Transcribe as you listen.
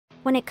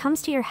When it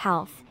comes to your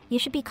health, you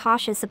should be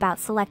cautious about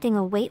selecting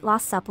a weight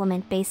loss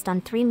supplement based on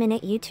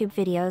 3-minute YouTube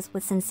videos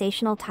with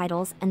sensational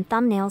titles and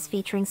thumbnails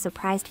featuring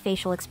surprised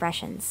facial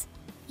expressions.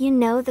 You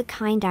know the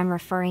kind I'm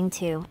referring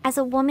to. As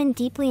a woman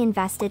deeply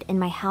invested in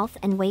my health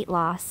and weight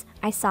loss,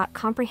 I sought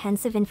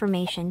comprehensive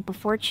information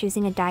before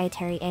choosing a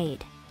dietary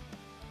aid.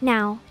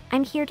 Now,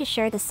 I'm here to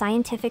share the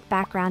scientific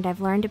background I've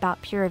learned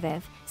about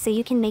Puravive, so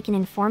you can make an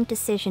informed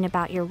decision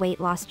about your weight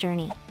loss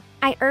journey.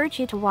 I urge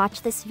you to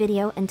watch this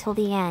video until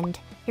the end.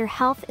 Your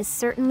health is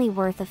certainly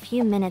worth a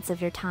few minutes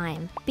of your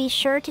time. Be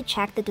sure to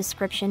check the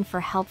description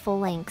for helpful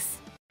links.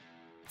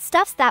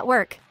 Stuffs that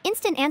work.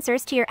 Instant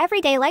answers to your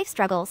everyday life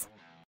struggles.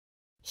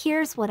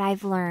 Here's what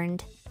I've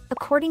learned.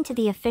 According to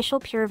the official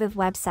Puravive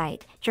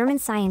website, German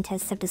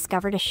scientists have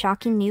discovered a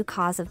shocking new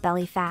cause of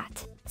belly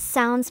fat.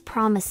 Sounds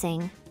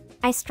promising.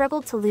 I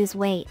struggled to lose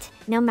weight,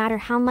 no matter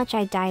how much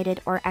I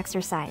dieted or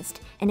exercised,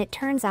 and it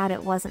turns out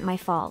it wasn't my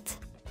fault.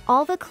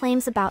 All the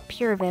claims about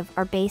Puravive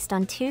are based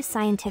on 2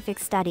 scientific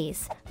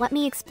studies. Let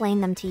me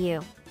explain them to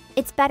you.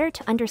 It's better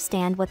to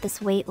understand what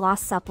this weight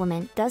loss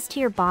supplement does to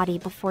your body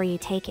before you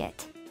take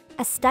it.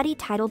 A study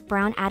titled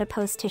Brown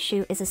Adipose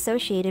Tissue is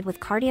associated with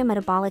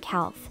cardiometabolic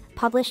health,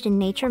 published in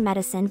Nature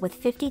Medicine with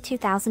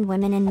 52,000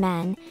 women and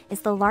men,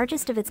 is the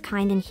largest of its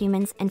kind in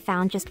humans and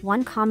found just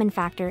one common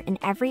factor in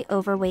every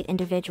overweight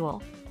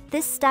individual.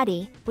 This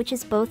study, which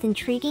is both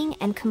intriguing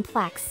and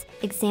complex,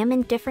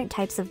 examined different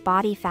types of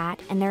body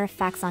fat and their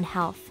effects on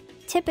health.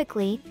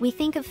 Typically, we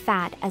think of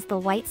fat as the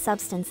white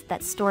substance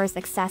that stores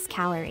excess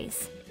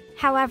calories.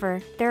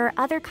 However, there are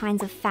other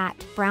kinds of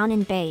fat, brown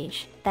and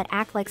beige, that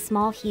act like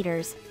small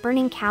heaters,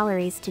 burning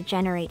calories to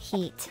generate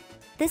heat.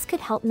 This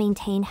could help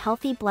maintain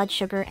healthy blood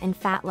sugar and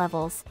fat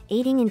levels,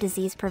 aiding in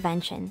disease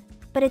prevention.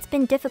 But it's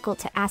been difficult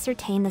to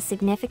ascertain the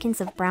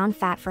significance of brown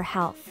fat for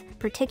health,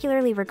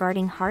 particularly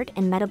regarding heart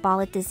and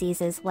metabolic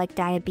diseases like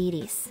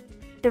diabetes.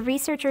 The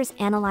researchers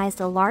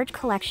analyzed a large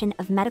collection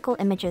of medical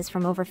images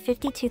from over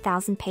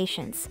 52,000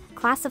 patients,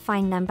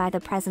 classifying them by the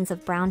presence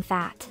of brown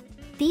fat.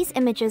 These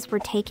images were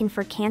taken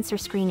for cancer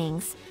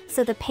screenings,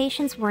 so the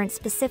patients weren't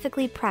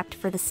specifically prepped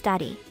for the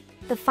study.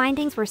 The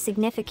findings were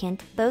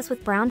significant. Those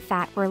with brown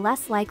fat were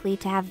less likely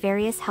to have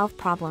various health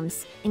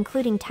problems,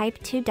 including type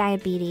 2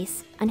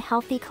 diabetes,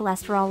 unhealthy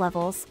cholesterol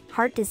levels,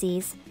 heart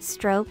disease,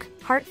 stroke,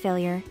 heart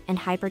failure, and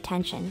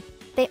hypertension.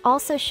 They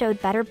also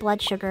showed better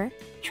blood sugar,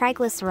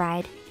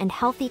 triglyceride, and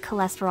healthy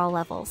cholesterol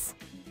levels.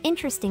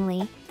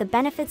 Interestingly, the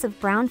benefits of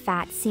brown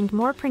fat seemed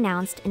more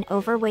pronounced in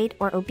overweight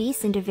or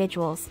obese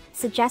individuals,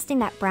 suggesting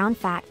that brown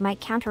fat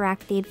might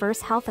counteract the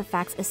adverse health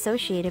effects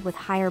associated with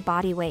higher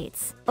body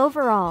weights.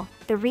 Overall,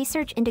 the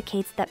research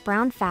indicates that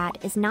brown fat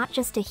is not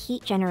just a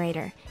heat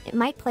generator, it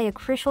might play a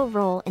crucial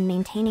role in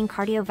maintaining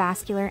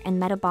cardiovascular and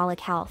metabolic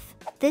health.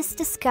 This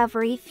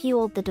discovery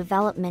fueled the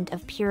development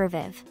of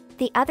Puravive.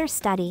 The other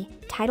study,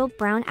 titled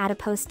Brown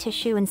Adipose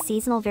Tissue and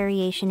Seasonal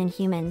Variation in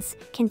Humans,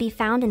 can be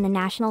found in the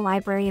National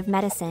Library of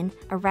Medicine,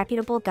 a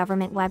reputable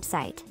government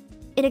website.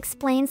 It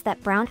explains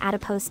that brown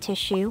adipose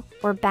tissue,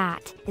 or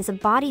BAT, is a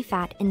body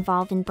fat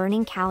involved in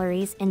burning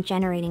calories and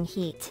generating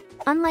heat.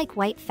 Unlike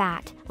white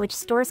fat, which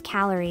stores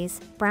calories,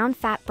 brown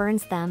fat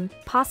burns them,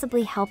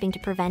 possibly helping to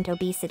prevent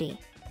obesity.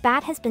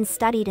 BAT has been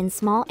studied in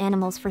small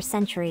animals for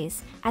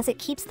centuries, as it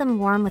keeps them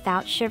warm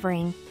without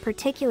shivering,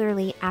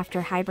 particularly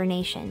after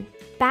hibernation.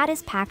 BAT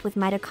is packed with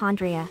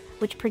mitochondria,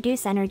 which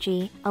produce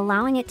energy,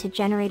 allowing it to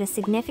generate a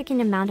significant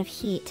amount of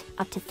heat,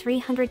 up to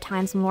 300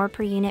 times more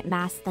per unit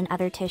mass than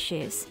other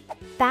tissues.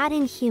 BAT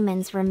in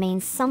humans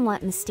remains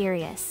somewhat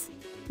mysterious.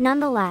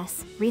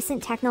 Nonetheless,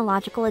 recent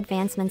technological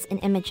advancements in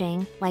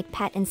imaging, like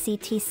PET and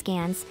CT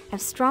scans,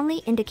 have strongly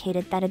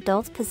indicated that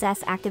adults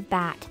possess active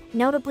BAT,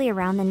 notably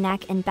around the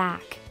neck and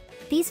back.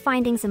 These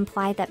findings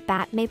imply that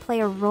BAT may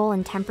play a role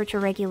in temperature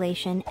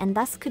regulation and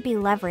thus could be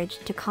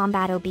leveraged to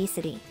combat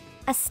obesity.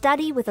 A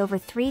study with over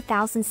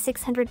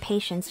 3,600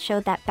 patients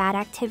showed that BAT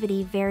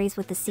activity varies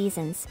with the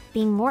seasons,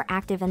 being more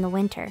active in the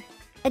winter.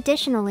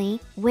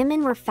 Additionally,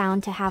 women were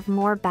found to have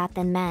more BAT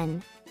than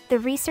men. The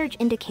research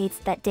indicates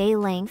that day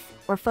length,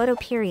 or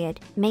photoperiod,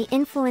 may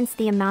influence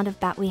the amount of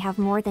BAT we have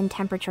more than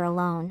temperature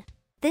alone.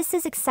 This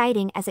is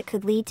exciting as it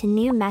could lead to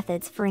new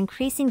methods for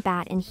increasing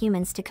BAT in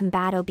humans to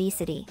combat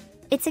obesity.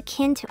 It's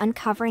akin to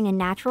uncovering a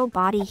natural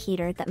body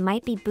heater that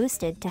might be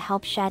boosted to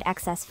help shed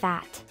excess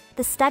fat.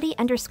 The study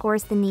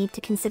underscores the need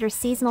to consider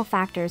seasonal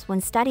factors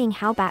when studying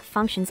how BAT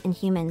functions in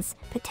humans,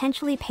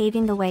 potentially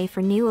paving the way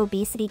for new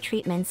obesity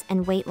treatments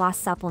and weight loss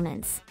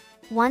supplements.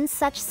 One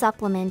such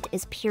supplement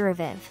is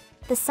Puravive.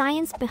 The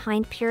science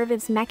behind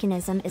Puravive's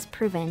mechanism is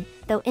proven,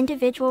 though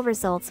individual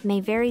results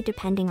may vary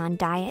depending on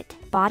diet,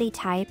 body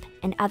type,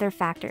 and other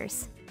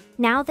factors.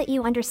 Now that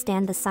you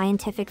understand the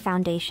scientific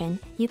foundation,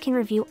 you can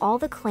review all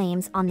the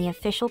claims on the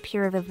official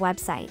Puravive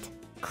website.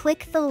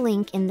 Click the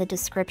link in the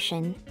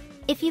description.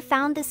 If you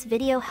found this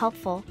video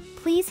helpful,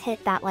 please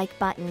hit that like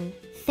button.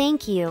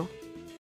 Thank you.